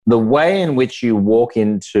the way in which you walk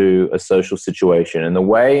into a social situation and the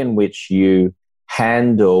way in which you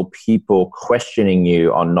handle people questioning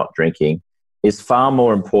you on not drinking is far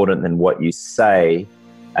more important than what you say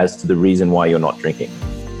as to the reason why you're not drinking.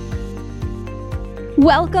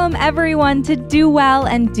 Welcome, everyone, to Do Well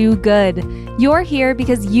and Do Good. You're here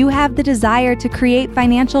because you have the desire to create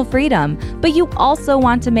financial freedom, but you also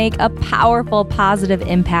want to make a powerful, positive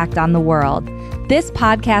impact on the world. This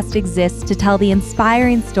podcast exists to tell the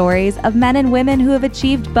inspiring stories of men and women who have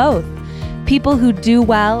achieved both, people who do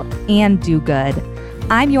well and do good.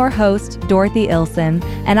 I'm your host, Dorothy Ilson,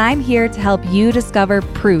 and I'm here to help you discover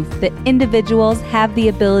proof that individuals have the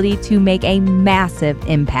ability to make a massive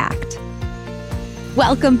impact.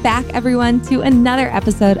 Welcome back, everyone, to another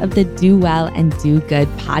episode of the Do Well and Do Good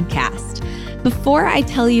podcast. Before I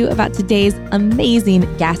tell you about today's amazing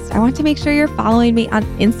guest, I want to make sure you're following me on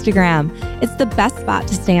Instagram. It's the best spot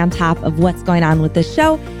to stay on top of what's going on with the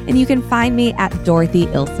show, and you can find me at Dorothy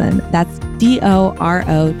Ilson. That's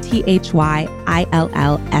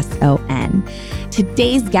DorothyIllson.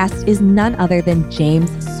 Today's guest is none other than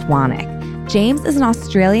James Swanwick. James is an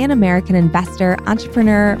Australian-American investor,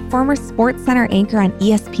 entrepreneur, former SportsCenter anchor on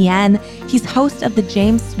ESPN. He's host of the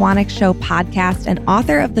James Swanwick Show podcast and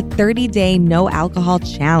author of the 30-Day No Alcohol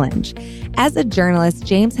Challenge. As a journalist,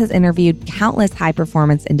 James has interviewed countless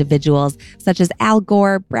high-performance individuals such as Al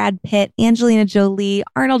Gore, Brad Pitt, Angelina Jolie,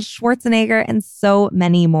 Arnold Schwarzenegger, and so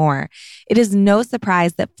many more. It is no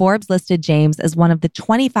surprise that Forbes listed James as one of the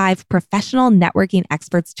 25 professional networking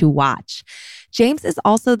experts to watch. James is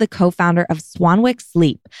also the co-founder of Swanwick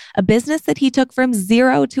Sleep, a business that he took from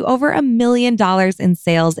zero to over $1 million in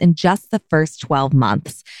sales in just the first 12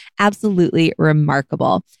 months. Absolutely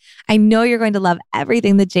remarkable. I know you're going to love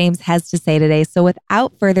everything that James has to say today. So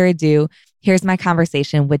without further ado, here's my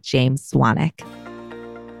conversation with James Swanwick.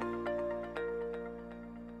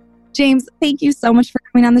 James, thank you so much for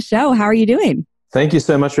coming on the show. How are you doing? Thank you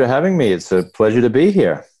so much for having me. It's a pleasure to be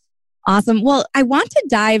here. Awesome. Well, I want to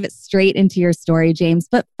dive straight into your story, James,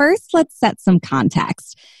 but first let's set some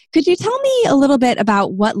context. Could you tell me a little bit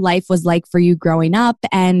about what life was like for you growing up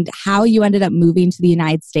and how you ended up moving to the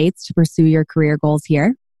United States to pursue your career goals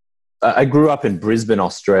here? I grew up in Brisbane,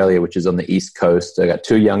 Australia, which is on the East Coast. I got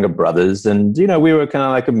two younger brothers and, we were kind of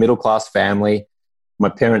like a middle-class family. My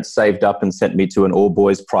parents saved up and sent me to an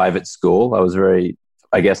all-boys private school. I was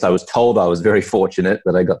told I was very fortunate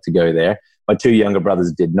that I got to go there. My two younger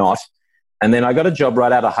brothers did not. And then I got a job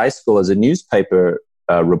right out of high school as a newspaper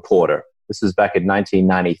reporter. This was back in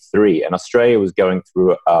 1993, and Australia was going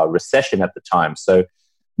through a recession at the time. So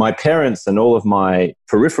my parents and all of my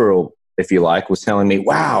peripheral, if you like, was telling me,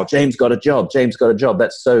 wow, James got a job. James got a job.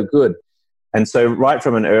 That's so good. And so right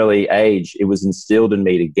from an early age, it was instilled in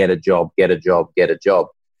me to get a job, get a job, get a job.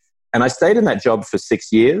 And I stayed in that job for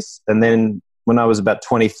 6 years. And then when I was about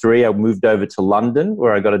 23, I moved over to London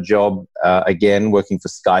where I got a job again working for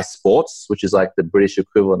Sky Sports, which is like the British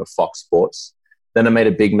equivalent of Fox Sports. Then I made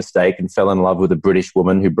a big mistake and fell in love with a British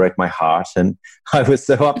woman who broke my heart. And I was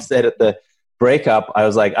so upset at the breakup. I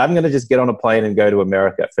was like, I'm going to just get on a plane and go to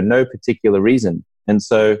America for no particular reason. And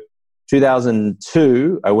so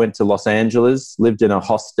 2002, I went to Los Angeles, lived in a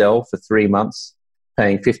hostel for 3 months,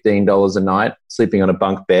 paying $15 a night, sleeping on a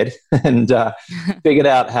bunk bed, and figured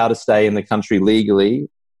out how to stay in the country legally.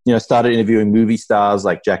 Started interviewing movie stars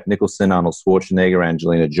like Jack Nicholson, Arnold Schwarzenegger,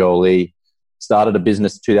 Angelina Jolie. Started a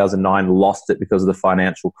business in 2009, lost it because of the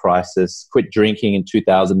financial crisis. Quit drinking in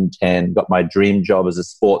 2010, got my dream job as a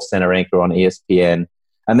SportsCenter anchor on ESPN,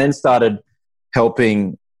 and then started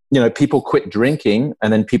helping people quit drinking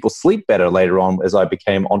and then people sleep better later on as I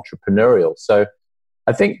became entrepreneurial. So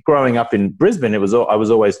I think growing up in Brisbane, I was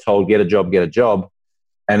always told, get a job, get a job.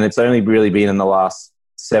 And it's only really been in the last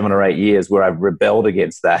 7 or 8 years where I've rebelled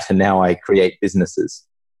against that. And now I create businesses.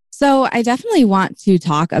 So I definitely want to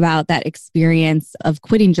talk about that experience of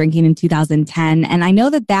quitting drinking in 2010. And I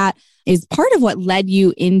know that is part of what led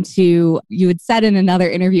you into, you had said in another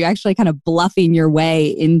interview, actually kind of bluffing your way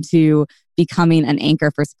into becoming an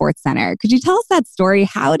anchor for SportsCenter. Could you tell us that story?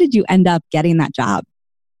 How did you end up getting that job?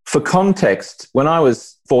 For context, when I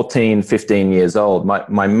was 14, 15 years old,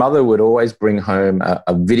 my mother would always bring home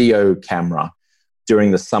a video camera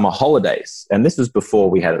during the summer holidays. And this was before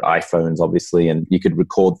we had iPhones, obviously, and you could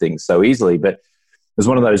record things so easily. But it was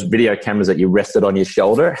one of those video cameras that you rested on your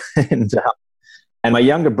shoulder. And my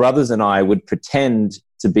younger brothers and I would pretend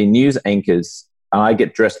to be news anchors. And I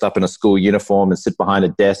get dressed up in a school uniform and sit behind a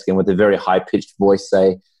desk and with a very high-pitched voice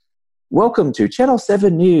say, "Welcome to Channel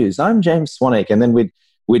 7 News. I'm James Swanwick." And then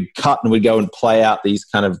we'd cut and we'd go and play out these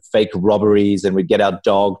kind of fake robberies, and we'd get our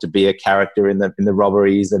dog to be a character in the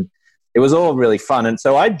robberies. And it was all really fun. And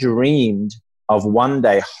so I dreamed of one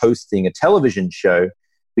day hosting a television show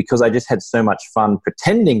because I just had so much fun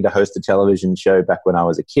pretending to host a television show back when I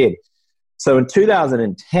was a kid. So in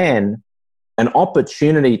 2010, an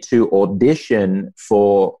opportunity to audition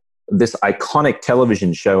for this iconic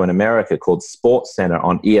television show in America called SportsCenter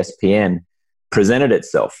on ESPN presented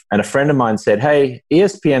itself. And a friend of mine said, hey,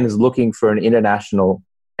 ESPN is looking for an international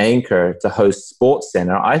anchor to host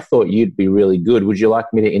SportsCenter. I thought you'd be really good. Would you like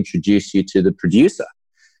me to introduce you to the producer?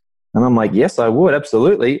 And I'm like, yes, I would,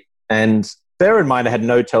 absolutely. And bear in mind, I had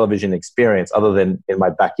no television experience other than in my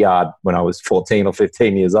backyard when I was 14 or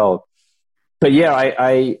 15 years old. But yeah,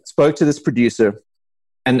 I spoke to this producer,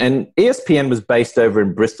 and ESPN was based over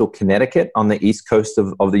in Bristol, Connecticut on the east coast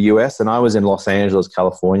of the US. And I was in Los Angeles,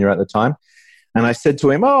 California at the time. And I said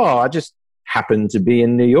to him, I just happen to be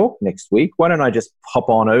in New York next week. Why don't I just pop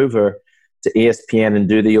on over to ESPN and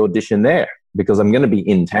do the audition there? Because I'm going to be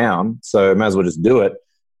in town, so I might as well just do it.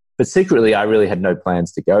 But secretly, I really had no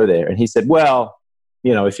plans to go there. And he said, well,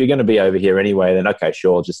 if you're going to be over here anyway, then okay,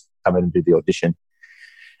 sure, just come in and do the audition.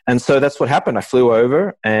 And so that's what happened. I flew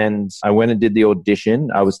over and I went and did the audition.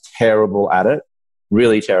 I was terrible at it,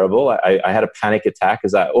 really terrible. I had a panic attack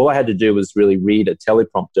because all I had to do was really read a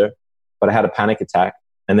teleprompter, but I had a panic attack.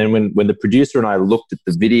 And then when the producer and I looked at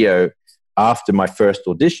the video after my first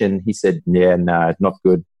audition, he said, yeah, no, not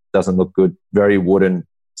good. Doesn't look good. Very wooden.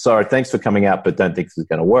 Sorry, thanks for coming out, but don't think this is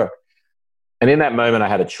going to work. And in that moment, I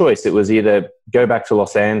had a choice. It was either go back to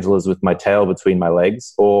Los Angeles with my tail between my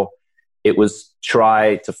legs, or it was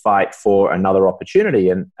try to fight for another opportunity.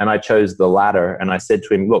 And I chose the latter. And I said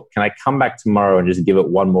to him, look, can I come back tomorrow and just give it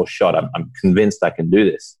one more shot? I'm convinced I can do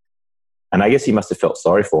this. And I guess he must have felt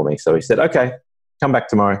sorry for me. So he said, okay, come back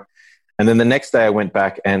tomorrow. And then the next day I went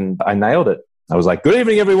back and I nailed it. I was like, good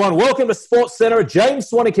evening, everyone. Welcome to SportsCenter. James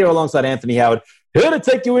Swanwick here alongside Anthony Howard. Here to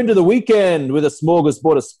take you into the weekend with a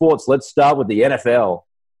smorgasbord of sports. Let's start with the NFL.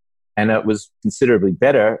 And it was considerably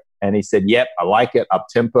better. And he said, yep, I like it. Up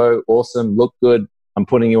tempo, awesome, look good. I'm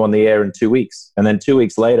putting you on the air in 2 weeks. And then 2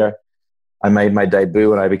 weeks later, I made my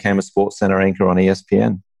debut and I became a SportsCenter anchor on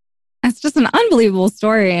ESPN. That's just an unbelievable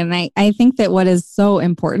story. And I think that what is so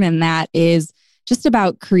important in that is just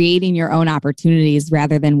about creating your own opportunities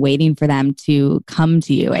rather than waiting for them to come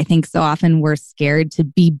to you. I think so often we're scared to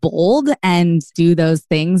be bold and do those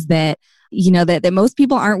things that that most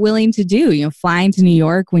people aren't willing to do. Flying to New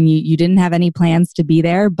York when you didn't have any plans to be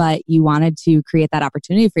there, but you wanted to create that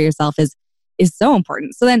opportunity for yourself is so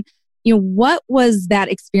important. So then, what was that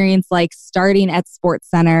experience like starting at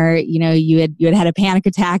SportsCenter? You had a panic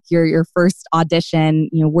attack, your first audition.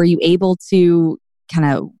 Were you able to kind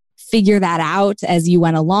of figure that out as you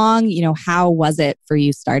went along? How was it for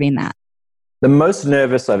you starting that? The most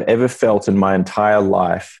nervous I've ever felt in my entire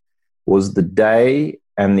life was the day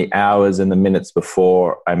and the hours and the minutes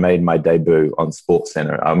before I made my debut on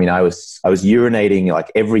SportsCenter. I mean, I was urinating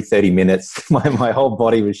like every 30 minutes. My whole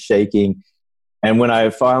body was shaking. And when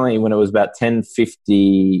it was about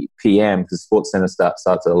 10:50 p.m., because SportsCenter starts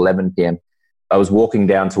at 11 p.m., I was walking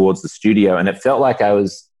down towards the studio and it felt like I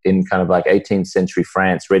was in kind of like 18th century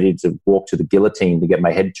France, ready to walk to the guillotine to get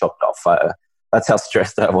my head chopped off. That's how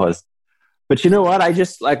stressed I was. But you know what? I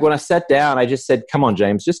just, when I sat down, I just said, come on,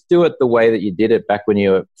 James, just do it the way that you did it back when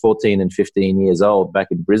you were 14 and 15 years old, back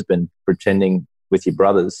in Brisbane, pretending with your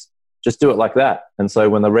brothers. Just do it like that. And so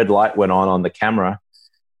when the red light went on the camera,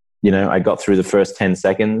 I got through the first 10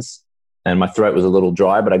 seconds and my throat was a little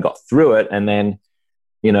dry, but I got through it. And then,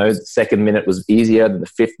 the second minute was easier than the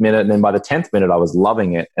fifth minute. And then by the 10th minute, I was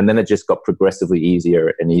loving it. And then it just got progressively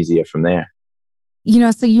easier and easier from there.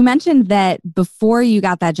 So you mentioned that before you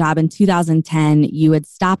got that job in 2010, you had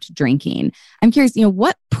stopped drinking. I'm curious,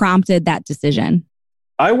 what prompted that decision?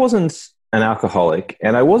 I wasn't an alcoholic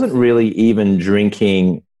and I wasn't really even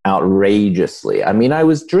drinking outrageously. I mean, I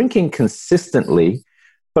was drinking consistently,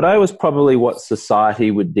 but I was probably what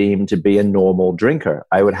society would deem to be a normal drinker.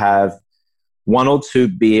 I would have 1 or 2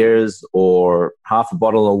 beers or half a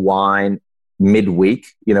bottle of wine midweek,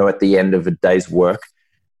 at the end of a day's work.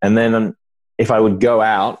 And then if I would go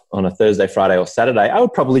out on a Thursday, Friday, or Saturday, I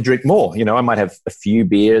would probably drink more. I might have a few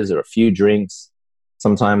beers or a few drinks.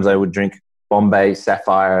 Sometimes I would drink Bombay,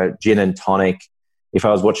 Sapphire, gin and tonic. If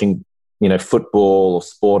I was watching, football or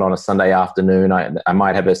sport on a Sunday afternoon, I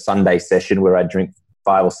might have a Sunday session where I drink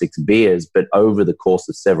 5 or 6 beers, but over the course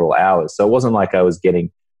of several hours. So it wasn't like I was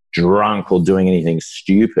getting drunk or doing anything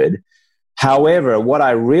stupid. However, what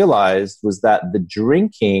I realized was that the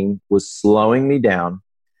drinking was slowing me down.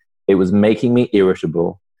 It was making me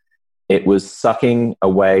irritable. It was sucking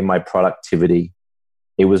away my productivity.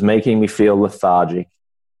 It was making me feel lethargic.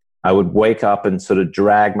 I would wake up and sort of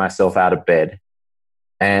drag myself out of bed.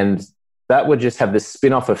 And that would just have this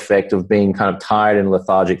spin-off effect of being kind of tired and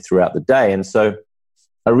lethargic throughout the day. And so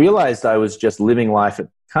I realized I was just living life at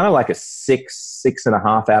kind of like a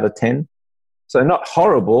 6.5 out of 10. So not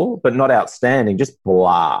horrible, but not outstanding, just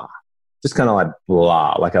blah. Just kind of like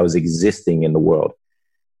blah, like I was existing in the world.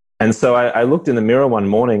 And so I looked in the mirror one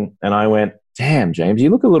morning and I went, damn, James,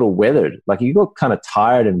 you look a little weathered. Like you look kind of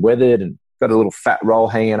tired and weathered and got a little fat roll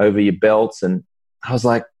hanging over your belts. And I was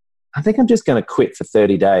like, I think I'm just going to quit for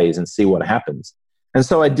 30 days and see what happens. And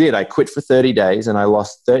so I did. I quit for 30 days and I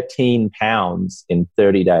lost 13 pounds in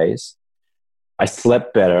 30 days. I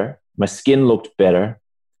slept better. My skin looked better.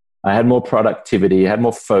 I had more productivity. I had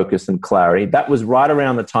more focus and clarity. That was right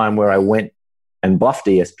around the time where I went and bluffed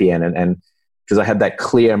ESPN and because I had that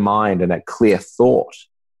clear mind and that clear thought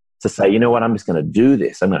to say, you know what, I'm just going to do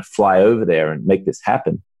this. I'm going to fly over there and make this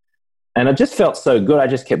happen. And it just felt so good. I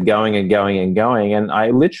just kept going and going and going. And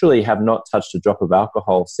I literally have not touched a drop of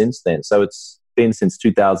alcohol since then. So it's been since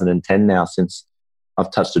 2010 now since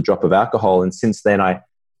I've touched a drop of alcohol. And since then,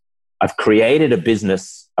 I've created a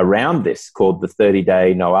business around this called the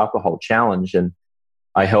 30-Day No Alcohol Challenge. And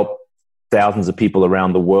I help thousands of people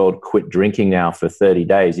around the world quit drinking now for 30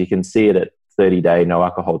 days. You can see it at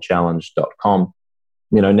 30daynoalcoholchallenge.com.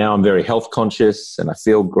 You know, now I'm very health conscious and I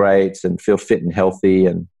feel great and feel fit and healthy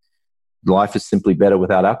and life is simply better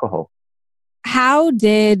without alcohol. How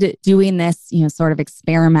did doing this, sort of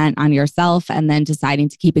experiment on yourself and then deciding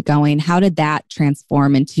to keep it going, how did that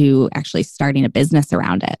transform into actually starting a business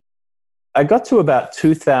around it? I got to about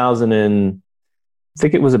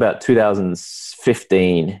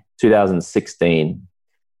 2015, 2016.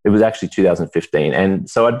 It was actually 2015. And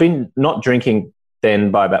so I'd been not drinking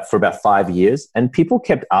then for about 5 years. And people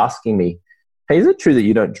kept asking me, hey, is it true that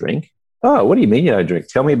you don't drink? Oh, what do you mean you don't drink?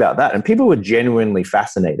 Tell me about that. And people were genuinely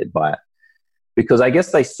fascinated by it because I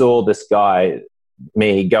guess they saw this guy,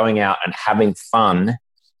 me, going out and having fun,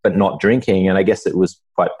 but not drinking. And I guess it was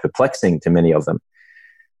quite perplexing to many of them.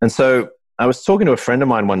 And so I was talking to a friend of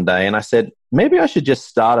mine one day and I said, maybe I should just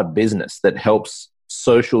start a business that helps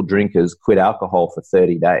social drinkers quit alcohol for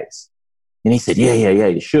 30 days. And he said, yeah,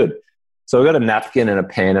 you should. So I got a napkin and a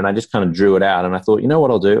pen and I just kind of drew it out. And I thought, you know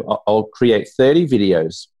what I'll do? I'll create 30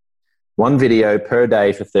 videos, one video per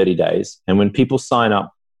day for 30 days. And when people sign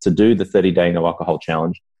up to do the 30-Day No Alcohol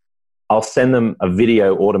Challenge, I'll send them a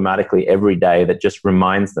video automatically every day that just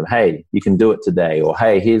reminds them, hey, you can do it today. Or,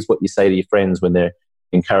 hey, here's what you say to your friends when they're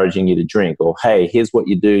encouraging you to drink. Or, hey, here's what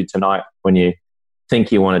you do tonight when you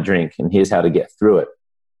think you want to drink. And here's how to get through it.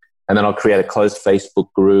 And then I'll create a closed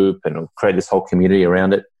Facebook group and I'll create this whole community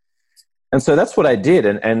around it. And so that's what I did.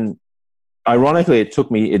 And ironically, it took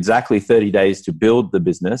me exactly 30 days to build the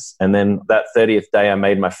business. And then that 30th day, I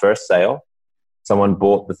made my first sale. Someone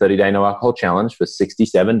bought the 30-Day No Alcohol Challenge for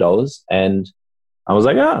 $67. And I was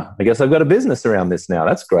like, I guess I've got a business around this now.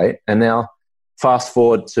 That's great. And now fast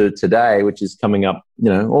forward to today, which is coming up,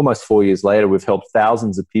 almost 4 years later, we've helped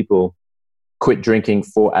thousands of people quit drinking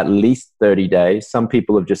for at least 30 days. Some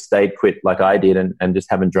people have just stayed quit like I did and just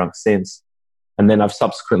haven't drunk since. And then I've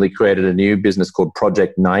subsequently created a new business called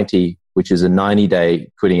Project 90, which is a 90-day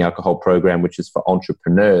quitting alcohol program, which is for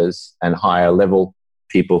entrepreneurs and higher level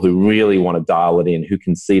people who really want to dial it in, who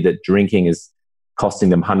can see that drinking is costing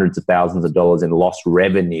them hundreds of thousands of dollars in lost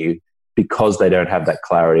revenue because they don't have that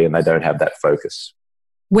clarity and they don't have that focus.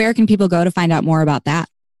 Where can people go to find out more about that?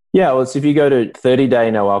 Yeah, well, so if you go to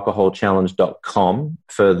 30daynoalcoholchallenge.com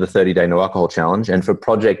for the 30-Day No Alcohol Challenge, and for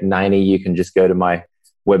Project 90, you can just go to my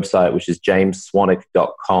website, which is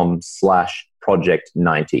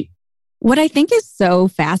jamesswanwick.com/project90. What I think is so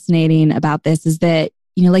fascinating about this is that,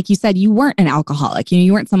 like you said, you weren't an alcoholic.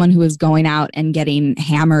 You weren't someone who was going out and getting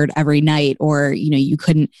hammered every night, or, you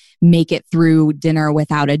couldn't make it through dinner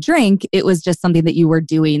without a drink. It was just something that you were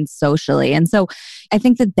doing socially. And so I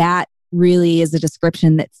think that really is a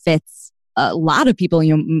description that fits a lot of people,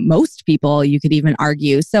 most people, you could even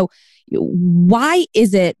argue. So why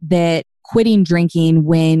is it that quitting drinking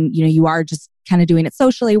when, you are just kind of doing it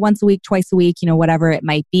socially once a week, twice a week, whatever it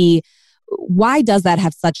might be, why does that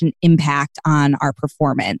have such an impact on our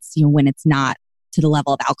performance, when it's not to the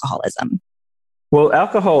level of alcoholism? Well,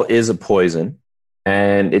 alcohol is a poison,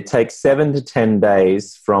 and it takes 7 to 10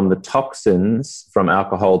 days from the toxins from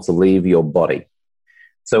alcohol to leave your body.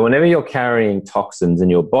 So whenever you're carrying toxins in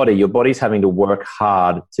your body's having to work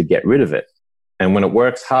hard to get rid of it. And when it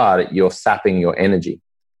works hard, you're sapping your energy.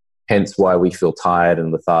 Hence why we feel tired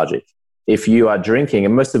and lethargic. If you are drinking,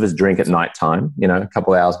 and most of us drink at nighttime, a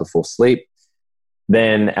couple of hours before sleep,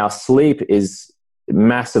 then our sleep is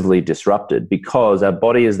massively disrupted because our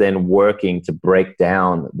body is then working to break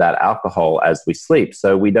down that alcohol as we sleep.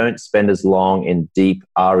 So we don't spend as long in deep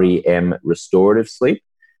REM restorative sleep.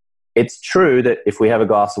 It's true that if we have a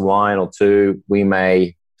glass of wine or two, we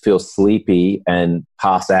may feel sleepy and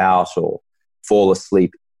pass out or fall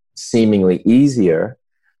asleep seemingly easier.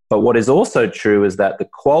 But what is also true is that the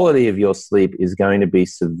quality of your sleep is going to be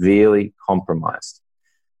severely compromised.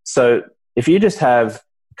 So if you just have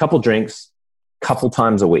a couple drinks, a couple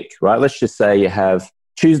times a week, right? Let's just say you have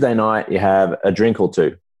Tuesday night, you have a drink or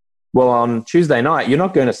two. Well, on Tuesday night, you're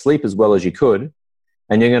not going to sleep as well as you could.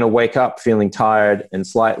 And you're going to wake up feeling tired and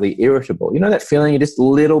slightly irritable. You know that feeling you're just a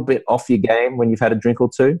little bit off your game when you've had a drink or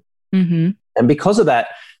two? Mm-hmm. And because of that,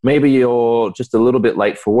 maybe you're just a little bit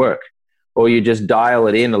late for work, or you just dial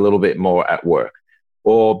it in a little bit more at work.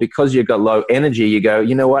 Or because you've got low energy, you go,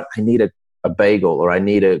 you know what? I need a bagel, or I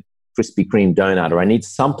need a Krispy Kreme donut, or I need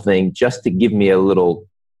something just to give me a little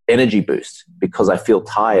energy boost because I feel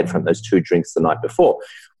tired from those 2 drinks the night before.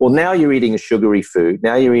 Well, now you're eating a sugary food.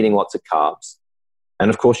 Now you're eating lots of carbs. And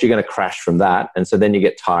of course, you're going to crash from that. And so then you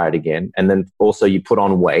get tired again. And then also you put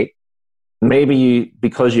on weight. Maybe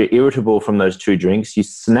because you're irritable from those 2 drinks, you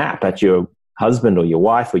snap at your husband or your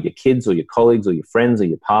wife or your kids or your colleagues or your friends or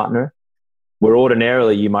your partner, where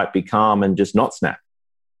ordinarily you might be calm and just not snap.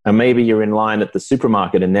 And maybe you're in line at the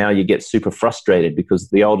supermarket and now you get super frustrated because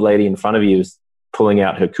the old lady in front of you is pulling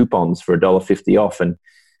out her coupons for $1.50 off and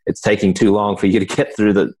it's taking too long for you to get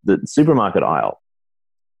through the supermarket aisle.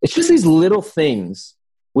 It's just these little things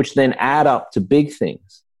which then add up to big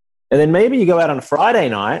things. And then maybe you go out on a Friday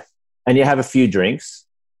night and you have a few drinks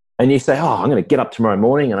and you say, oh, I'm going to get up tomorrow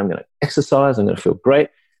morning and I'm going to exercise. I'm going to feel great.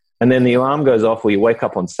 And then the alarm goes off or you wake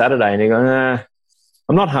up on Saturday and you go,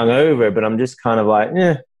 I'm not hungover, but I'm just kind of like,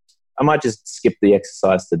 I might just skip the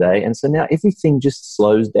exercise today. And so now everything just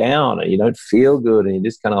slows down and you don't feel good and you're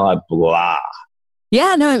just kind of like, blah.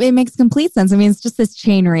 Yeah, no, it makes complete sense. I mean, it's just this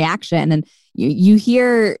chain reaction. And you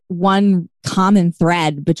hear one common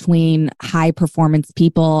thread between high performance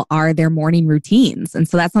people are their morning routines. And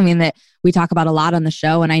so that's something that we talk about a lot on the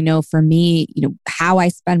show. And I know for me, how I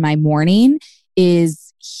spend my morning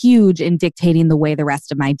is huge in dictating the way the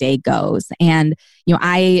rest of my day goes. And,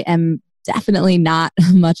 I am definitely not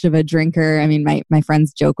much of a drinker. I mean, my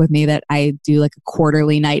friends joke with me that I do like a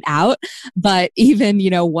quarterly night out, but even,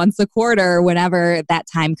 once a quarter, whenever that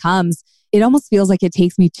time comes, it almost feels like it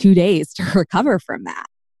takes me 2 days to recover from that.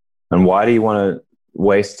 And why do you want to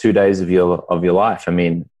waste 2 days of your life? I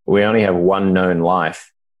mean, we only have one known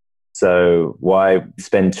life. So why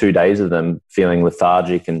spend 2 days of them feeling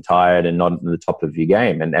lethargic and tired and not at the top of your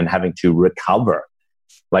game and having to recover?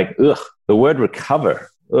 Like, the word recover,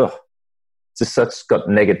 it's just got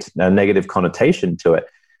a negative connotation to it.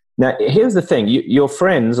 Now, here's the thing. Your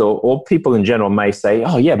friends or people in general may say,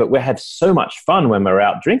 oh, yeah, but we have so much fun when we're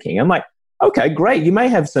out drinking. I'm like, okay, great. You may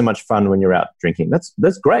have so much fun when you're out drinking.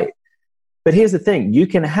 That's great. But here's the thing. You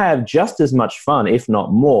can have just as much fun, if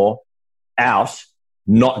not more, out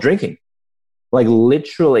not drinking. Like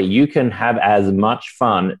literally, you can have as much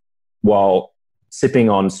fun while sipping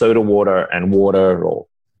on soda water or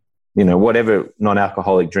whatever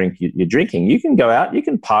non-alcoholic drink you're drinking. You can go out, you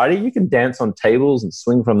can party, you can dance on tables and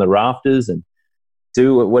swing from the rafters and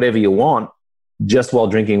do whatever you want just while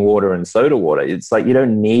drinking water and soda water. It's like you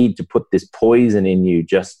don't need to put this poison in you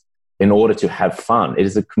just in order to have fun. It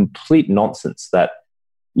is a complete nonsense that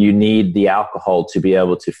you need the alcohol to be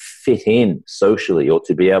able to fit in socially or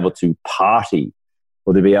to be able to party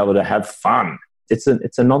or to be able to have fun. It's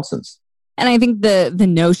a nonsense. And I think the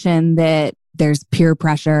notion that there's peer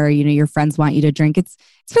pressure, your friends want you to drink, it's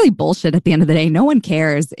really bullshit at the end of the day. No one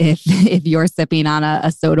cares if you're sipping on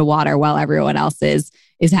a soda water while everyone else is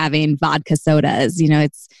having vodka sodas.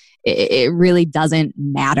 It really doesn't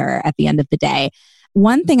matter at the end of the day.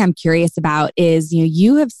 One thing I'm curious about is,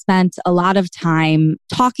 you have spent a lot of time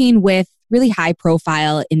talking with really high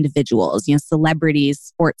profile individuals, celebrities,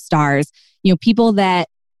 sports stars, people that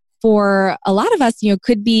for a lot of us,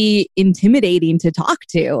 could be intimidating to talk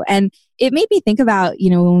to. And it made me think about,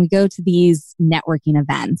 when we go to these networking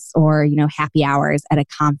events or, happy hours at a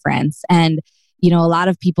conference and, a lot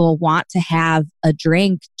of people want to have a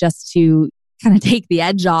drink just to kind of take the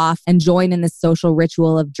edge off and join in the social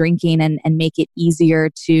ritual of drinking and make it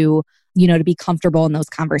easier to, to be comfortable in those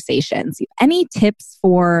conversations. Any tips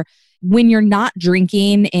for when you're not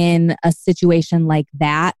drinking in a situation like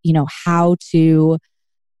that, how to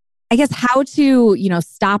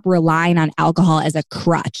stop relying on alcohol as a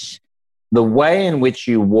crutch? The way in which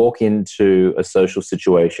you walk into a social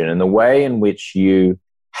situation and the way in which you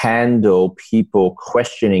handle people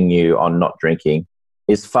questioning you on not drinking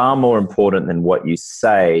is far more important than what you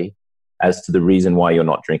say as to the reason why you're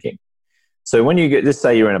not drinking. So when you get, just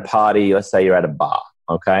say you're in a party, let's say you're at a bar,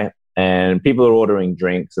 okay? And people are ordering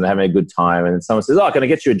drinks and they're having a good time. And someone says, can I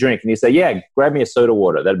get you a drink? And you say, yeah, grab me a soda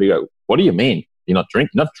water. That'd be like, what do you mean? You're not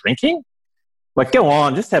drinking? Like, go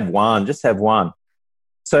on, just have one.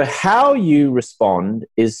 So how you respond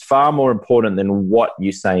is far more important than what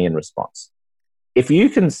you say in response. If you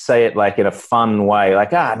can say it like in a fun way,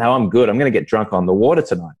 like, no, I'm good. I'm going to get drunk on the water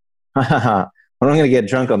tonight. I'm going to get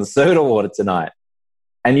drunk on the soda water tonight.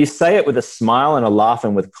 And you say it with a smile and a laugh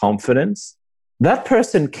and with confidence, that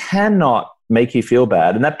person cannot make you feel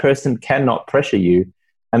bad, and that person cannot pressure you,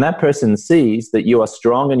 and that person sees that you are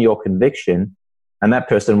strong in your conviction, and that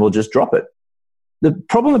person will just drop it. The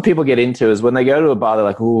problem that people get into is when they go to a bar, they're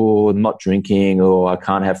like, I'm not drinking, I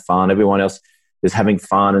can't have fun. Everyone else is having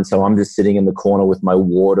fun, and so I'm just sitting in the corner with my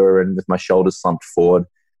water and with my shoulders slumped forward.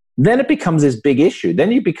 Then it becomes this big issue.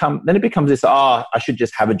 Then it becomes this, I should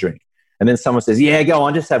just have a drink. And then someone says, yeah, go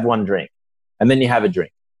on, just have one drink. And then you have a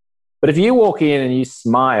drink. But if you walk in and you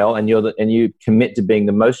smile and you commit to being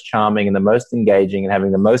the most charming and the most engaging and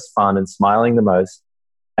having the most fun and smiling the most,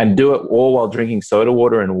 and do it all while drinking soda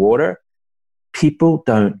water and water, people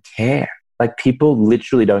don't care. Like, people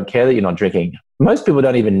literally don't care that you're not drinking. Most people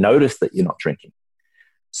don't even notice that you're not drinking.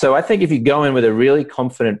 So I think if you go in with a really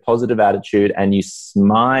confident, positive attitude and you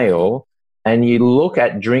smile and you look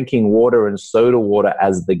at drinking water and soda water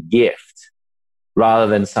as the gift rather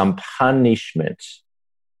than some punishment,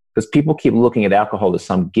 because people keep looking at alcohol as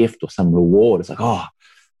some gift or some reward. It's like,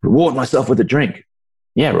 reward myself with a drink.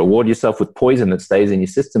 Yeah, reward yourself with poison that stays in your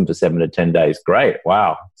system for 7 to 10 days. Great.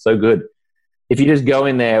 Wow. So good. If you just go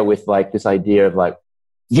in there with like this idea of like,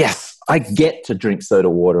 yes, I get to drink soda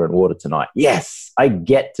water and water tonight. Yes, I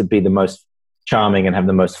get to be the most charming and have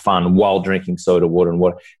the most fun while drinking soda water and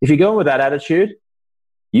water. If you go in with that attitude,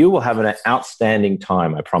 you will have an outstanding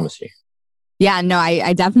time, I promise you. Yeah, no,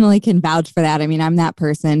 I definitely can vouch for that. I mean, I'm that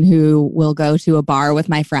person who will go to a bar with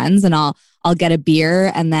my friends and I'll get a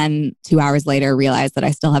beer and then 2 hours later realize that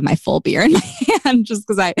I still have my full beer in my hand just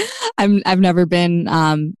because I've never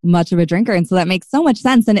been much of a drinker. And so that makes so much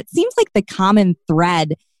sense. And it seems like the common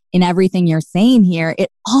thread in everything you're saying here,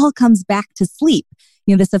 it all comes back to sleep.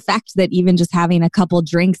 You know, this effect that even just having a couple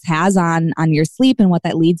drinks has on your sleep and what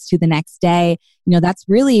that leads to the next day, you know, that's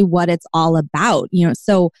really what it's all about. You know,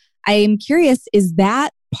 so I'm curious, is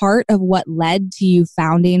that part of what led to you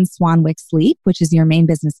founding Swanwick Sleep, which is your main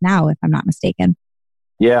business now, if I'm not mistaken?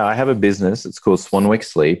 Yeah, I have a business. It's called Swanwick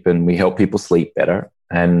Sleep, and we help people sleep better.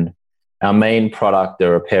 And our main product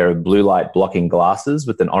are a pair of blue light blocking glasses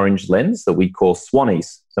with an orange lens that we call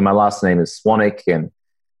Swannies. So my last name is Swanwick, and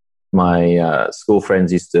my school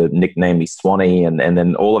friends used to nickname me Swanee, and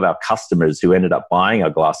then all of our customers who ended up buying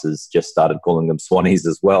our glasses just started calling them Swannies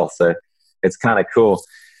as well. So it's kind of cool.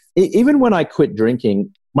 Even when I quit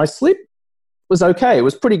drinking, my sleep was okay. It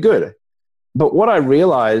was pretty good. But what I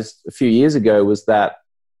realized a few years ago was that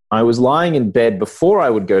I was lying in bed before I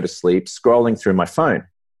would go to sleep, scrolling through my phone.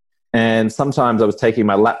 And sometimes I was taking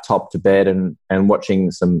my laptop to bed and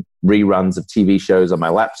watching some reruns of TV shows on my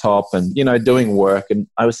laptop and, you know, doing work. And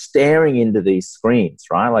I was staring into these screens,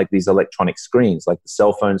 right? Like these electronic screens, like the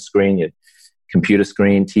cell phone screen, your computer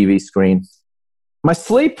screen, TV screen. My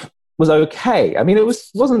sleep was okay. I mean,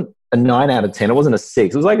 wasn't a 9 out of 10. It wasn't a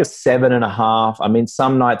 6. It was like a 7.5. I mean,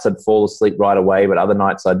 some nights I'd fall asleep right away, but other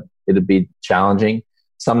nights it'd be challenging.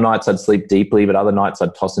 Some nights I'd sleep deeply, but other nights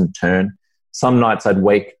I'd toss and turn. Some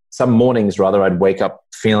mornings I'd wake up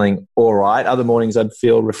feeling all right. Other mornings I'd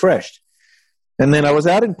feel refreshed. And then I was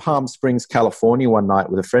out in Palm Springs, California one night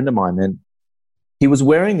with a friend of mine, and he was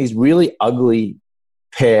wearing these really ugly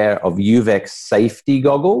pair of Uvex safety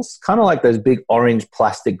goggles, kind of like those big orange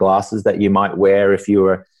plastic glasses that you might wear if you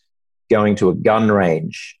were going to a gun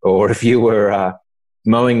range or if you were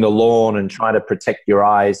mowing the lawn and trying to protect your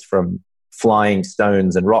eyes from flying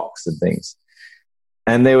stones and rocks and things.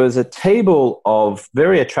 And there was a table of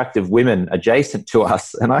very attractive women adjacent to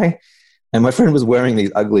us, and my friend was wearing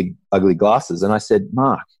these ugly glasses, and I said,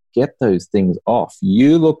 "Mark, get those things off.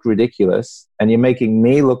 You look ridiculous, and you're making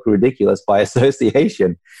me look ridiculous by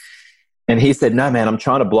association." And he said, "No, man, I'm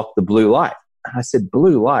trying to block the blue light." And I said,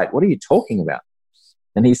 "Blue light? What are you talking about?"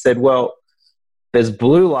 And he said, "Well, there's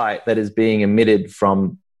blue light that is being emitted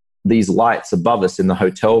from these lights above us in the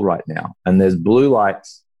hotel right now. And there's blue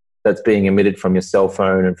lights that's being emitted from your cell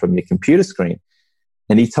phone and from your computer screen."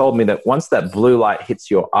 And he told me that once that blue light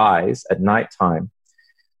hits your eyes at nighttime,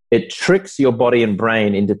 it tricks your body and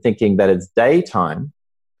brain into thinking that it's daytime,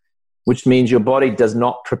 which means your body does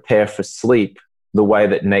not prepare for sleep the way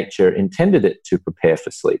that nature intended it to prepare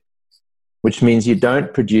for sleep. which means you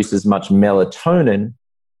don't produce as much melatonin,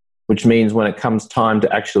 which means when it comes time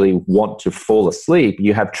to actually want to fall asleep,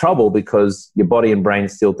 you have trouble because your body and brain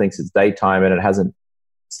still thinks it's daytime and it hasn't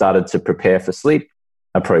started to prepare for sleep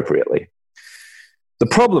appropriately. The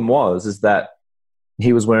problem is that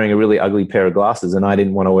he was wearing a really ugly pair of glasses, and I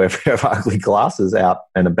didn't want to wear a pair of ugly glasses out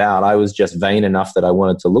and about. I was just vain enough that I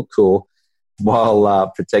wanted to look cool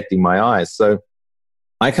while protecting my eyes. So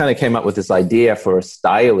I kind of came up with this idea for a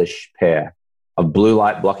stylish pair of blue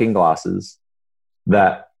light blocking glasses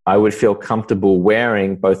that I would feel comfortable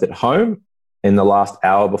wearing both at home in the last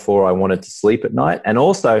hour before I wanted to sleep at night, and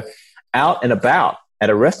also out and about at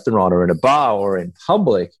a restaurant or in a bar or in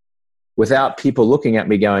public without people looking at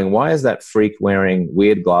me going, why is that freak wearing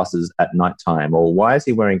weird glasses at nighttime? Or why is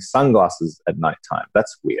he wearing sunglasses at nighttime?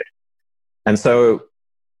 That's weird. And so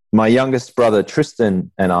my youngest brother,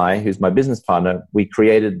 Tristan, and I, who's my business partner, we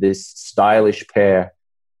created this stylish pair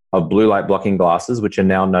of blue light blocking glasses, which are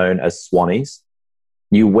now known as Swannies.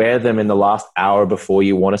 You wear them in the last hour before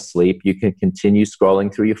you want to sleep. You can continue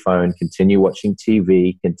scrolling through your phone, continue watching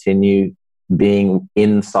TV, continue being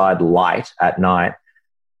inside light at night.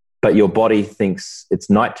 But your body thinks it's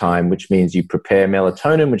nighttime, which means you prepare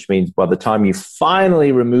melatonin, which means by the time you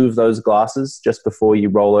finally remove those glasses just before you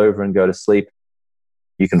roll over and go to sleep,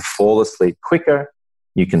 you can fall asleep quicker,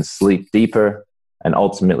 you can sleep deeper, and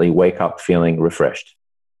ultimately wake up feeling refreshed.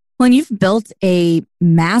 Well, and you've built a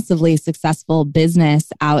massively successful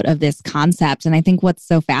business out of this concept. And I think what's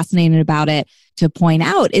so fascinating about it to point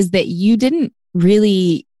out is that you didn't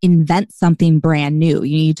really invent something brand new.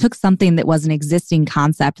 You took something that was an existing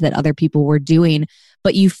concept that other people were doing,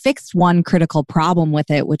 but you fixed one critical problem with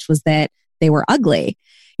it, which was that they were ugly.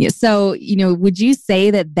 So, would you say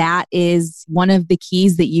that that is one of the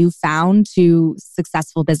keys that you found to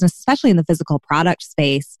successful business, especially in the physical product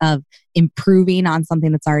space, of improving on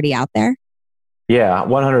something that's already out there? Yeah,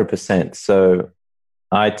 100%. So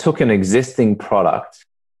I took an existing product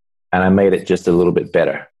and I made it just a little bit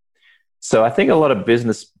better. So I think a lot of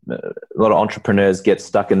entrepreneurs get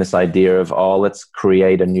stuck in this idea of, let's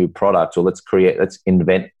create a new product, or let's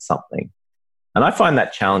invent something. And I find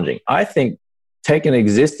that challenging. I think take an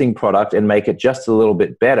existing product and make it just a little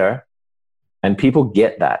bit better, and people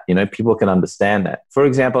get that. People can understand that. For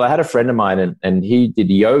example, I had a friend of mine and he did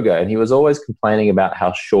yoga, and he was always complaining about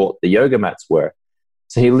how short the yoga mats were.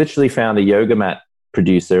 So he literally found a yoga mat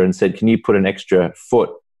producer and said, can you put an extra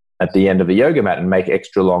foot at the end of a yoga mat and make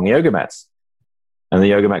extra long yoga mats? And the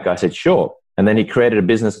yoga mat guy said, sure. And then he created a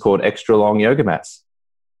business called Extra Long Yoga Mats.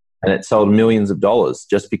 And it sold millions of dollars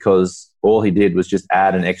just because all he did was just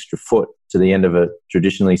add an extra foot to the end of a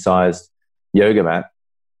traditionally sized yoga mat,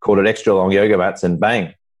 called it Extra Long Yoga Mats, and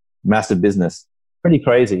bang, massive business. Pretty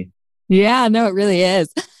crazy. Yeah, no, it really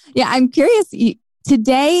is. Yeah, I'm curious.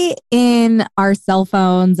 Today in our cell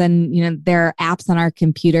phones and, there are apps on our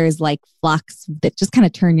computers like Flux that just kind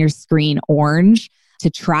of turn your screen orange to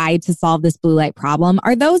try to solve this blue light problem.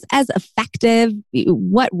 Are those as effective?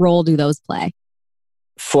 What role do those play?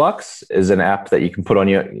 Flux is an app that you can put on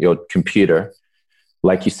your computer,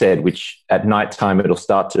 like you said, which at nighttime, it'll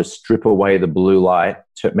start to strip away the blue light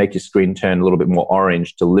to make your screen turn a little bit more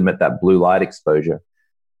orange to limit that blue light exposure.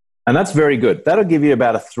 And that's very good. That'll give you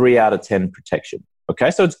about a 3 out of 10 protection.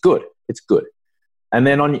 Okay, so it's good. It's good. And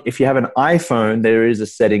then if you have an iPhone, there is a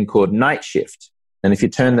setting called night shift. And if you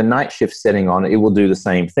turn the night shift setting on, it will do the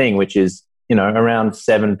same thing, which is, around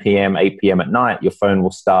 7 p.m., 8 p.m. at night, your phone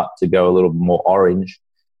will start to go a little more orange,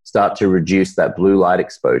 start to reduce that blue light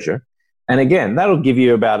exposure. And again, that'll give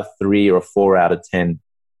you about a 3 or a 4 out of 10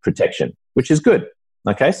 protection, which is good.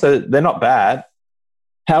 Okay, so they're not bad.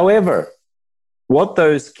 However, what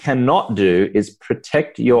those cannot do is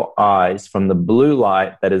protect your eyes from the blue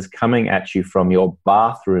light that is coming at you from your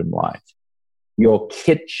bathroom light, your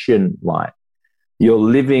kitchen light, your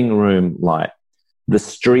living room light, the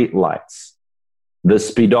street lights, the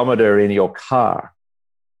speedometer in your car,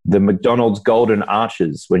 the McDonald's golden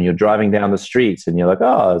arches when you're driving down the streets and you're like,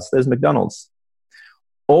 there's McDonald's.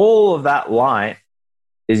 All of that light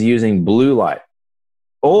is using blue light.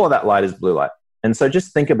 All of that light is blue light. And so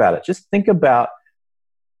just think about it. Just think about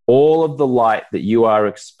all of the light that you are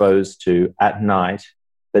exposed to at night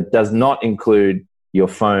that does not include your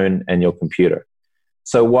phone and your computer.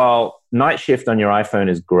 So while night shift on your iPhone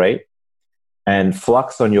is great and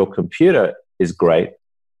Flux on your computer is great,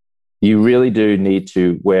 you really do need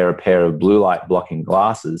to wear a pair of blue light blocking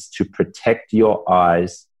glasses to protect your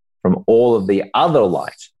eyes from all of the other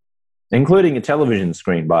light, including a television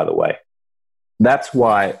screen, by the way. That's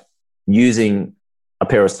why using a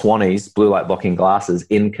pair of Swannies, blue light blocking glasses,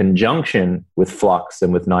 in conjunction with Flux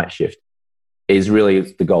and with night shift is really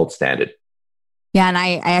the gold standard. Yeah, and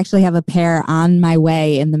I actually have a pair on my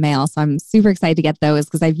way in the mail. So I'm super excited to get those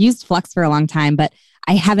because I've used Flux for a long time, but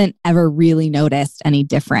I haven't ever really noticed any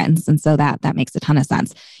difference. And so that makes a ton of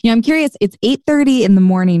sense. I'm curious, it's 8:30 in the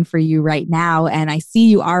morning for you right now, and I see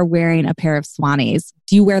you are wearing a pair of Swannies.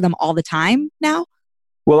 Do you wear them all the time now?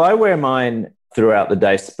 Well, I wear mine throughout the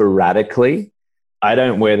day sporadically. I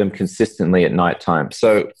don't wear them consistently at nighttime.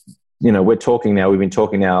 So, we've been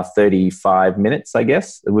talking now 35 minutes, I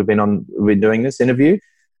guess. We've been doing this interview.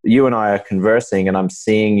 You and I are conversing and I'm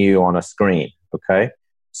seeing you on a screen. Okay.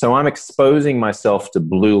 So I'm exposing myself to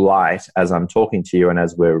blue light as I'm talking to you and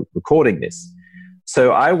as we're recording this.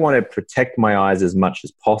 So I want to protect my eyes as much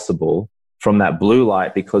as possible from that blue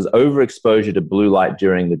light, because overexposure to blue light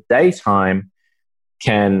during the daytime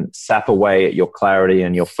can sap away at your clarity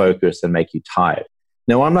and your focus and make you tired.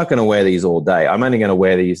 Now, I'm not going to wear these all day. I'm only going to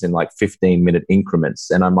wear these in like 15-minute increments,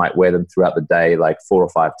 and I might wear them throughout the day like 4 or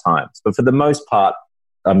 5 times. But for the most part,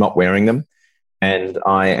 I'm not wearing them, and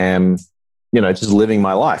I am, just living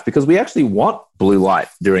my life, because we actually want blue light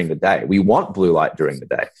during the day. We want blue light during the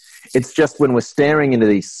day. It's just when we're staring into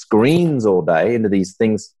these screens all day, into these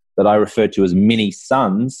things that I refer to as mini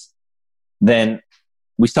suns, then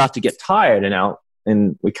we start to get tired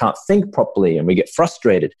and we can't think properly and we get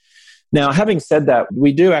frustrated. Now, having said that,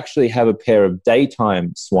 we do actually have a pair of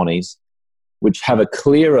daytime Swannies, which have a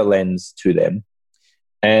clearer lens to them.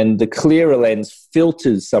 And the clearer lens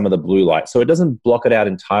filters some of the blue light. So it doesn't block it out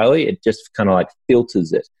entirely. It just kind of like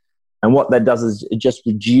filters it. And what that does is it just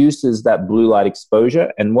reduces that blue light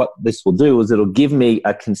exposure. And what this will do is it'll give me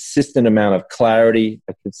a consistent amount of clarity,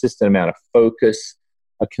 a consistent amount of focus,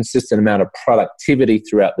 a consistent amount of productivity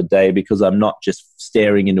throughout the day, because I'm not just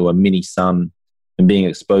staring into a mini sun and being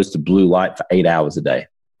exposed to blue light for 8 hours a day.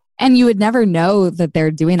 And you would never know that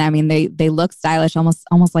they're doing that. I mean, they look stylish,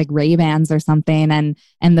 almost like Ray-Bans or something.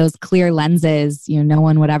 And those clear lenses, no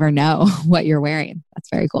one would ever know what you're wearing. That's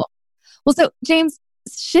very cool. Well, so James,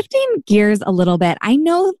 shifting gears a little bit, I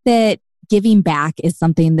know that giving back is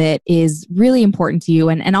something that is really important to you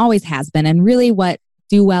and always has been. And really what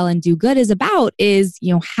Do Well and Do Good is about is,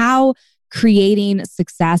 how creating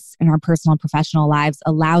success in our personal and professional lives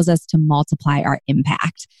allows us to multiply our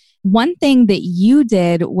impact. One thing that you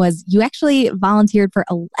did was you actually volunteered for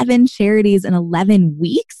 11 charities in 11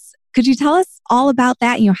 weeks. Could you tell us all about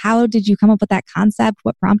that? How did you come up with that concept?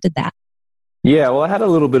 What prompted that? Yeah, well, I had a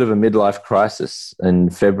little bit of a midlife crisis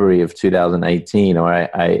in February of 2018.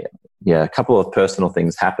 A couple of personal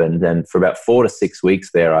things happened. And for about 4 to 6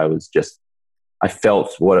 weeks there, I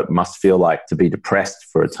felt what it must feel like to be depressed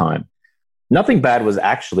for a time. Nothing bad was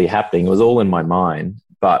actually happening. It was all in my mind,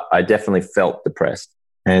 but I definitely felt depressed.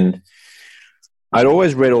 And I'd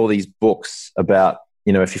always read all these books about,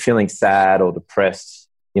 if you're feeling sad or depressed,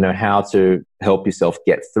 how to help yourself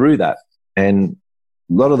get through that. And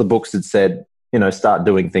a lot of the books had said, start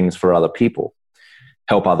doing things for other people,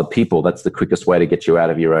 help other people. That's the quickest way to get you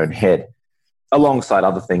out of your own head, alongside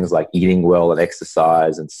other things like eating well and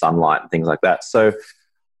exercise and sunlight and things like that. So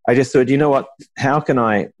I just thought, what, how can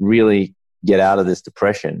I really get out of this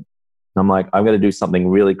depression? And I'm like, I'm going to do something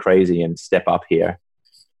really crazy and step up here.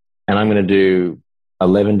 And I'm going to do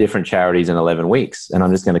 11 different charities in 11 weeks. And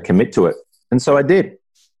I'm just going to commit to it. And so I did.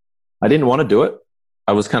 I didn't want to do it.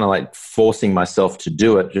 I was kind of like forcing myself to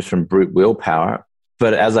do it just from brute willpower.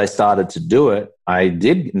 But as I started to do it, I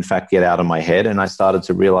did, in fact, get out of my head. And I started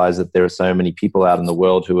to realize that there are so many people out in the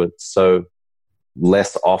world who are so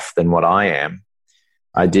less off than what I am.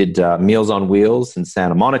 I did Meals on Wheels in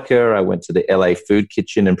Santa Monica. I went to the LA Food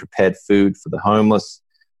Kitchen and prepared food for the homeless.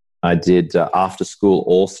 I did After School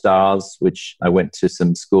All Stars, which I went to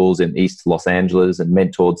some schools in East Los Angeles and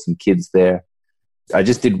mentored some kids there. I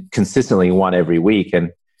just did consistently one every week.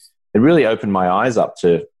 And it really opened my eyes up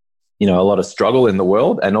to, a lot of struggle in the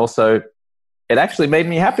world. And also it actually made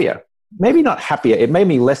me happier. Maybe not happier. It made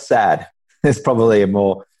me less sad. It's probably a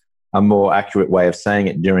more accurate way of saying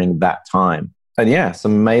it during that time. And yeah,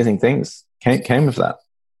 some amazing things came of that.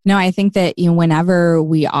 No, I think that, whenever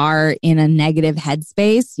we are in a negative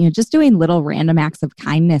headspace, just doing little random acts of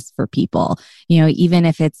kindness for people, even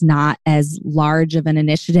if it's not as large of an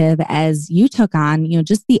initiative as you took on,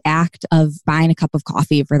 just the act of buying a cup of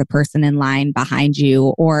coffee for the person in line behind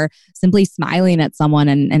you, or simply smiling at someone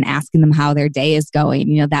and asking them how their day is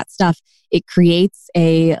going, that stuff, it creates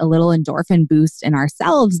a little endorphin boost in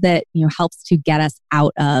ourselves that, helps to get us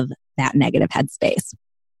out of that negative headspace.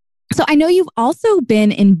 So I know you've also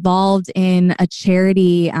been involved in a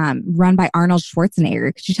charity run by Arnold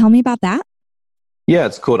Schwarzenegger. Could you tell me about that? Yeah,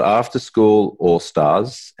 it's called After School All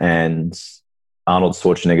Stars. And Arnold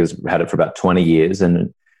Schwarzenegger's had it for about 20 years.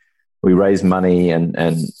 And we raise money and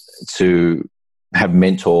to have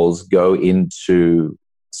mentors go into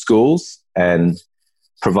schools and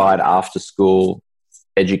provide after school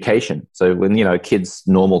education. So when, a kid's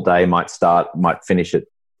normal day might finish at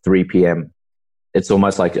 3 p.m., it's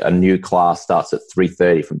almost like a new class starts at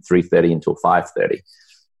 3:30, from 3:30 until 5:30.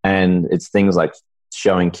 And it's things like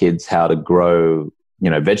showing kids how to grow,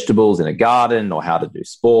 vegetables in a garden, or how to do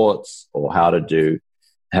sports, or how to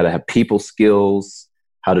have people skills,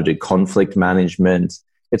 how to do conflict management.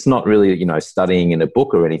 It's not really, studying in a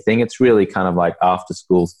book or anything. It's really kind of like after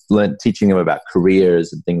school, teaching them about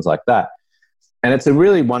careers and things like that. And it's a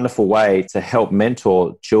really wonderful way to help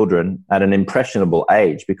mentor children at an impressionable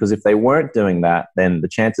age, because if they weren't doing that, then the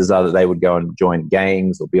chances are that they would go and join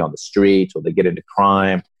gangs or be on the street, or they get into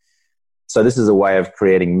crime. So this is a way of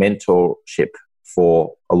creating mentorship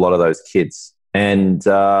for a lot of those kids. And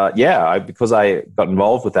because I got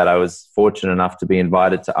involved with that, I was fortunate enough to be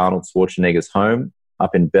invited to Arnold Schwarzenegger's home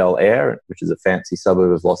up in Bel Air, which is a fancy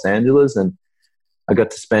suburb of Los Angeles. And I got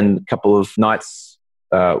to spend a couple of nights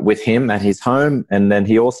with him at his home. And then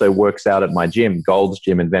he also works out at my gym, Gold's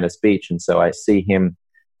Gym in Venice Beach. And so I see him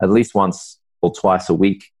at least once or twice a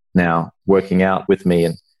week now working out with me.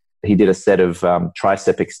 And he did a set of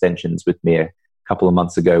tricep extensions with me a couple of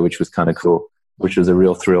months ago, which was kind of cool, which was a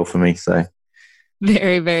real thrill for me. So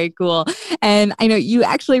very, very cool. And I know you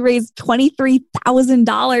actually raised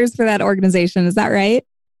 $23,000 for that organization. Is that right?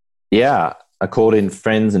 Yeah. I called in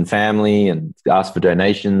friends and family and asked for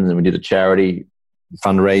donations, and we did a charity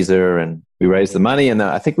fundraiser and we raised the money. And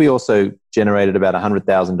I think we also generated about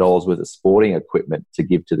 $100,000 worth of sporting equipment to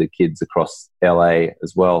give to the kids across LA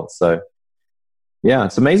as well. So yeah,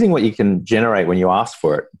 it's amazing what you can generate when you ask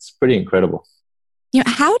for it. It's pretty incredible.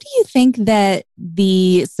 How do you think that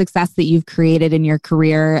the success that you've created in your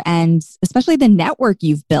career, and especially the network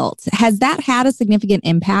you've built, has that had a significant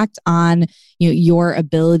impact on your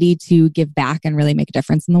ability to give back and really make a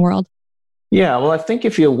difference in the world? Yeah, well, I think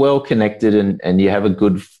if you're well connected and you have a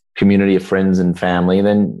good community of friends and family,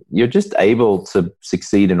 then you're just able to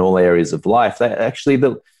succeed in all areas of life. Actually,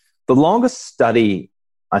 the longest study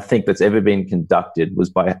I think that's ever been conducted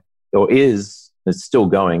it's still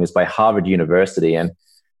going, is by Harvard University. And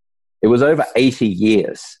it was over 80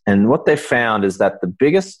 years. And what they found is that the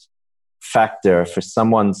biggest factor for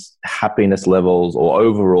someone's happiness levels or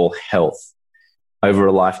overall health over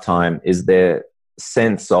a lifetime is their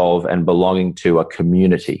sense of and belonging to a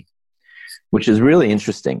community, which is really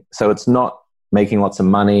interesting. So it's not making lots of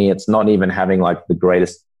money. It's not even having like the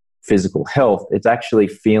greatest physical health. It's actually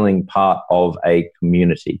feeling part of a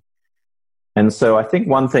community. And so I think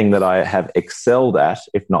one thing that I have excelled at,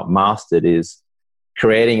 if not mastered, is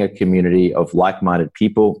creating a community of like-minded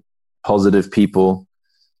people, positive people,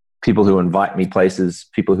 people who invite me places,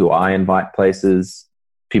 people who I invite places,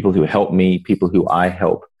 people who help me, people who I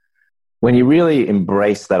help. When you really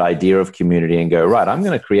embrace that idea of community and go, right, I'm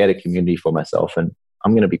going to create a community for myself, and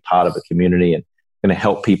I'm going to be part of a community and going to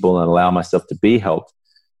help people and allow myself to be helped,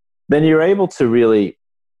 then you're able to really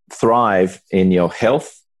thrive in your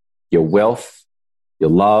health, your wealth, your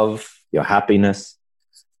love, your happiness.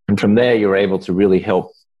 And from there, you're able to really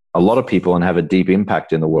help a lot of people and have a deep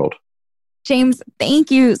impact in the world. James, thank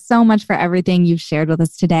you so much for everything you've shared with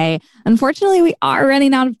us today. Unfortunately, we are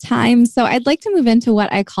running out of time, so I'd like to move into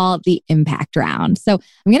what I call the impact round. So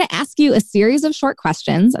I'm going to ask you a series of short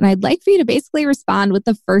questions, and I'd like for you to basically respond with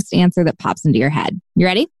the first answer that pops into your head. You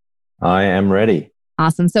ready? I am ready.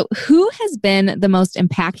 Awesome. So who has been the most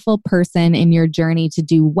impactful person in your journey to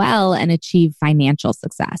do well and achieve financial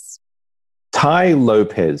success? Tai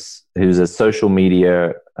Lopez, who's a social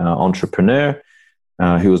media entrepreneur,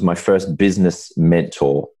 who was my first business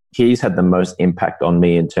mentor. He's had the most impact on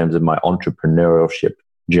me in terms of my entrepreneurship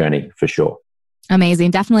journey, for sure.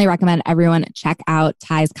 Amazing. Definitely recommend everyone check out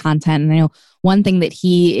Tai's content. And I know one thing that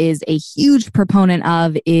he is a huge proponent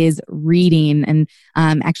of is reading, and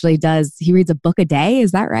he reads a book a day.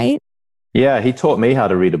 Is that right? Yeah, he taught me how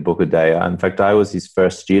to read a book a day. In fact, I was his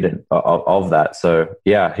first student of that. So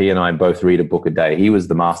yeah, he and I both read a book a day. He was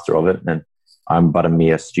the master of it, and I'm but a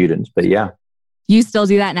mere student. But yeah. You still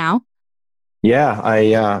do that now? Yeah,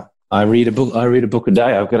 I read a book. I read a book a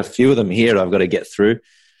day. I've got a few of them here I've got to get through.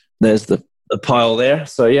 There's the pile there.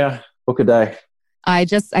 So yeah, book a day. I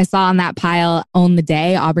saw on that pile Own the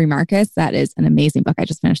Day, Aubrey Marcus. That is an amazing book. I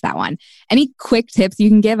just finished that one. Any quick tips you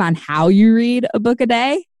can give on how you read a book a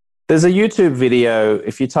day? There's a YouTube video.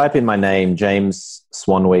 If you type in my name, James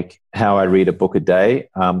Swanwick, how I read a book a day.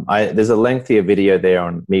 There's a lengthier video there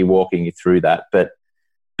on me walking you through that. But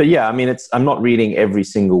yeah, I mean, I'm not reading every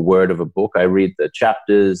single word of a book. I read the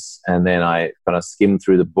chapters and then I kind of skim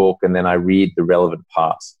through the book and then I read the relevant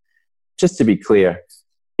parts. Just to be clear,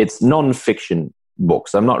 it's non-fiction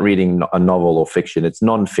books. I'm not reading a novel or fiction. It's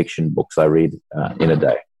non-fiction books I read in a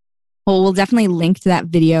day. Well, we'll definitely link to that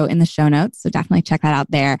video in the show notes. So definitely check that out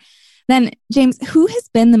there. Then, James, who has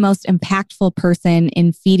been the most impactful person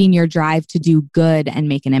in feeding your drive to do good and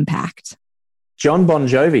make an impact? John Bon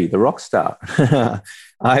Jovi, the rock star.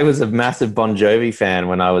 I was a massive Bon Jovi fan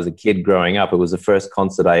when I was a kid growing up. It was the first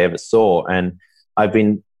concert I ever saw. And I've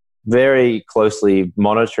been very closely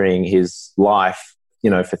monitoring his life,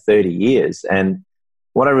 for 30 years. And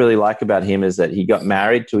what I really like about him is that he got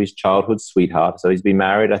married to his childhood sweetheart. So he's been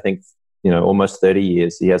married, I think, almost 30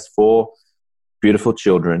 years. He has 4 beautiful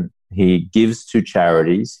children. He gives to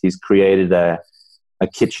charities. He's created a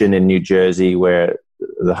kitchen in New Jersey where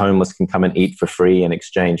the homeless can come and eat for free in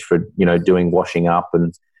exchange for, doing washing up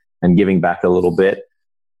and giving back a little bit.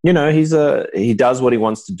 He does what he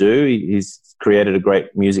wants to do. He's created a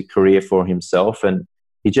great music career for himself, and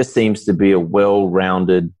he just seems to be a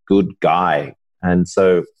well-rounded, good guy. And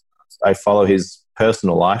so I follow his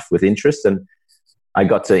personal life with interest, and I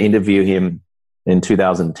got to interview him in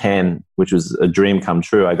 2010, which was a dream come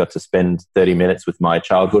true. I got to spend 30 minutes with my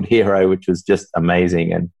childhood hero, which was just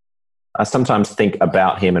amazing. And I sometimes think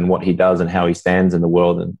about him and what he does and how he stands in the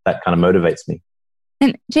world, and that kind of motivates me.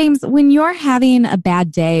 And James, when you're having a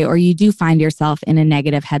bad day or you do find yourself in a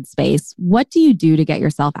negative headspace, what do you do to get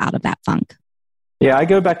yourself out of that funk? Yeah, I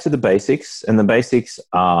go back to the basics, and the basics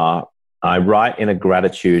are I write in a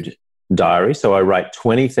gratitude diary. So I write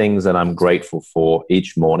 20 things that I'm grateful for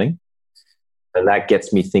each morning. And that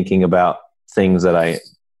gets me thinking about things that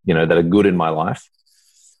that are good in my life.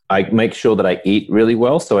 I make sure that I eat really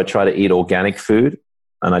well. So I try to eat organic food,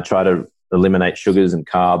 and I try to eliminate sugars and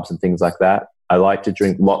carbs and things like that. I like to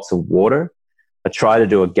drink lots of water. I try to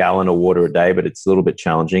do a gallon of water a day, but it's a little bit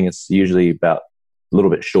challenging. It's usually about a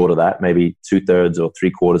little bit short of that, maybe 2/3 or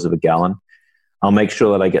 3/4 of a gallon. I'll make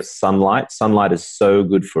sure that I get sunlight. Sunlight is so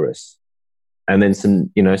good for us. And then some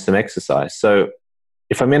exercise. So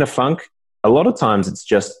if I'm in a funk, a lot of times it's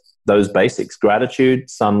just those basics: gratitude,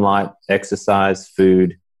 sunlight, exercise,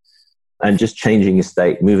 food, and just changing your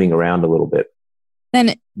state, moving around a little bit.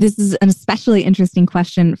 Then this is an especially interesting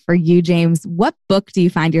question for you, James. What book do you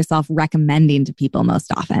find yourself recommending to people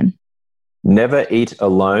most often? Never Eat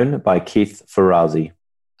Alone by Keith Ferrazzi.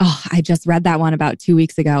 Oh, I just read that one about 2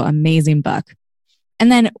 weeks ago. Amazing book. And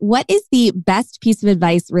then what is the best piece of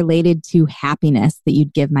advice related to happiness that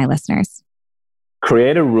you'd give my listeners?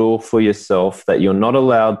 Create a rule for yourself that you're not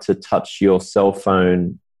allowed to touch your cell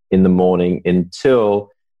phone in the morning until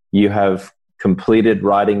you have completed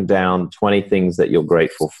writing down 20 things that you're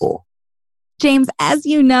grateful for. James, as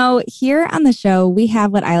you know, here on the show, we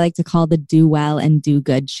have what I like to call the Do Well and Do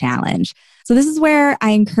Good Challenge. So this is where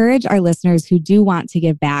I encourage our listeners who do want to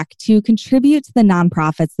give back to contribute to the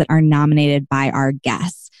nonprofits that are nominated by our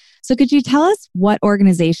guests. So could you tell us what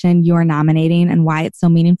organization you are nominating and why it's so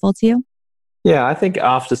meaningful to you? Yeah, I think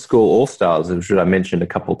After School All Stars, which I mentioned a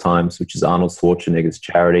couple of times, which is Arnold Schwarzenegger's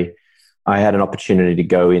charity. I had an opportunity to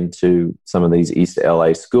go into some of these East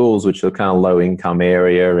LA schools, which are kind of low income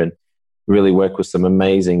area, and really work with some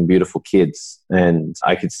amazing, beautiful kids. And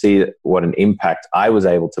I could see what an impact I was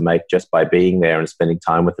able to make just by being there and spending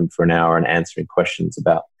time with them for an hour and answering questions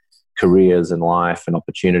about careers and life and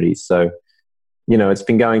opportunities. So, it's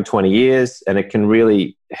been going 20 years, and it can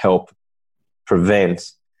really help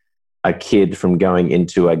prevent a kid from going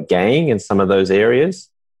into a gang in some of those areas.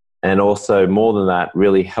 And also, more than that,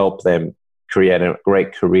 really help them create a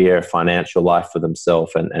great career, financial life for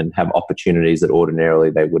themselves, and have opportunities that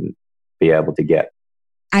ordinarily they wouldn't be able to get.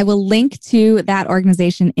 I will link to that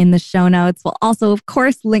organization in the show notes. We'll also, of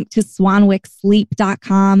course, link to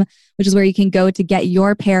swanwicksleep.com, which is where you can go to get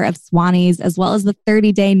your pair of Swannies, as well as the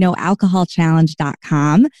 30-day no alcohol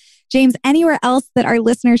challenge.com. James, anywhere else that our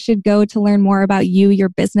listeners should go to learn more about you, your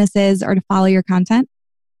businesses, or to follow your content?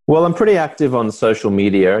 Well, I'm pretty active on social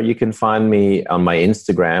media. You can find me on my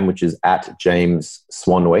Instagram, which is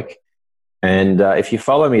 @JamesSwanwick. And if you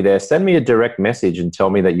follow me there, send me a direct message and tell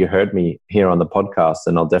me that you heard me here on the podcast,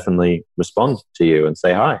 and I'll definitely respond to you and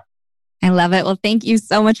say hi. I love it. Well, thank you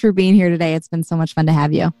so much for being here today. It's been so much fun to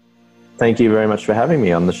have you. Thank you very much for having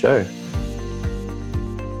me on the show.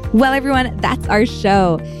 Well, everyone, that's our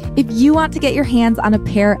show. If you want to get your hands on a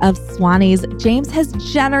pair of Swannies, James has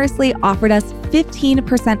generously offered us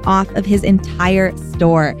 15% off of his entire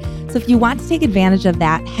store. So if you want to take advantage of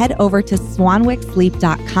that, head over to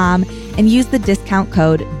swanwicksleep.com and use the discount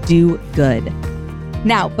code DOGOOD.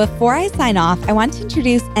 Now, before I sign off, I want to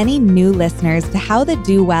introduce any new listeners to how the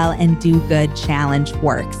Do Well and Do Good Challenge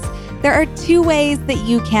works. There are two ways that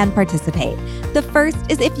you can participate. The first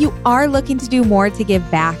is if you are looking to do more to give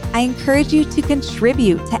back, I encourage you to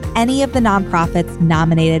contribute to any of the nonprofits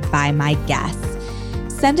nominated by my guests.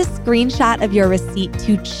 Send a screenshot of your receipt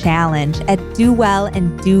to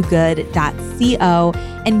challenge@dowellanddogood.co,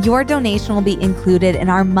 and your donation will be included in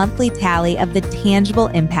our monthly tally of the tangible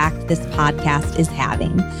impact this podcast is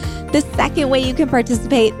having. The second way you can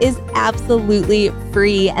participate is absolutely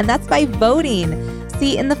free, and that's by voting.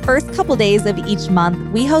 See, in the first couple days of each month,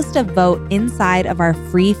 we host a vote inside of our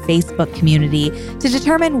free Facebook community to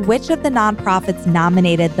determine which of the nonprofits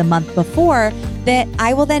nominated the month before that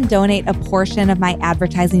I will then donate a portion of my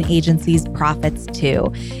advertising agency's profits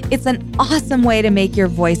to. It's an awesome way to make your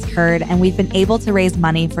voice heard, and we've been able to raise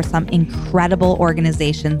money for some incredible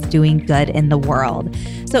organizations doing good in the world.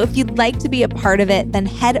 So if you'd like to be a part of it, then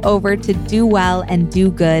head over to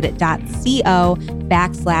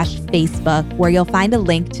dowellanddogood.co/Facebook, where you'll find a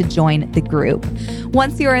link to join the group.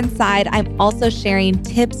 Once you're inside, I'm also sharing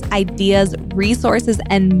tips, ideas, resources,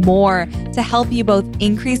 and more to help you both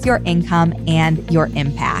increase your income and your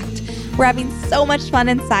impact. We're having so much fun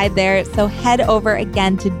inside there, so head over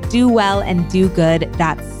again to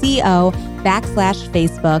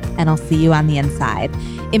dowellanddogood.co/Facebook, and I'll see you on the inside.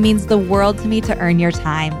 It means the world to me to earn your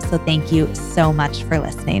time, so thank you so much for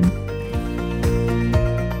listening.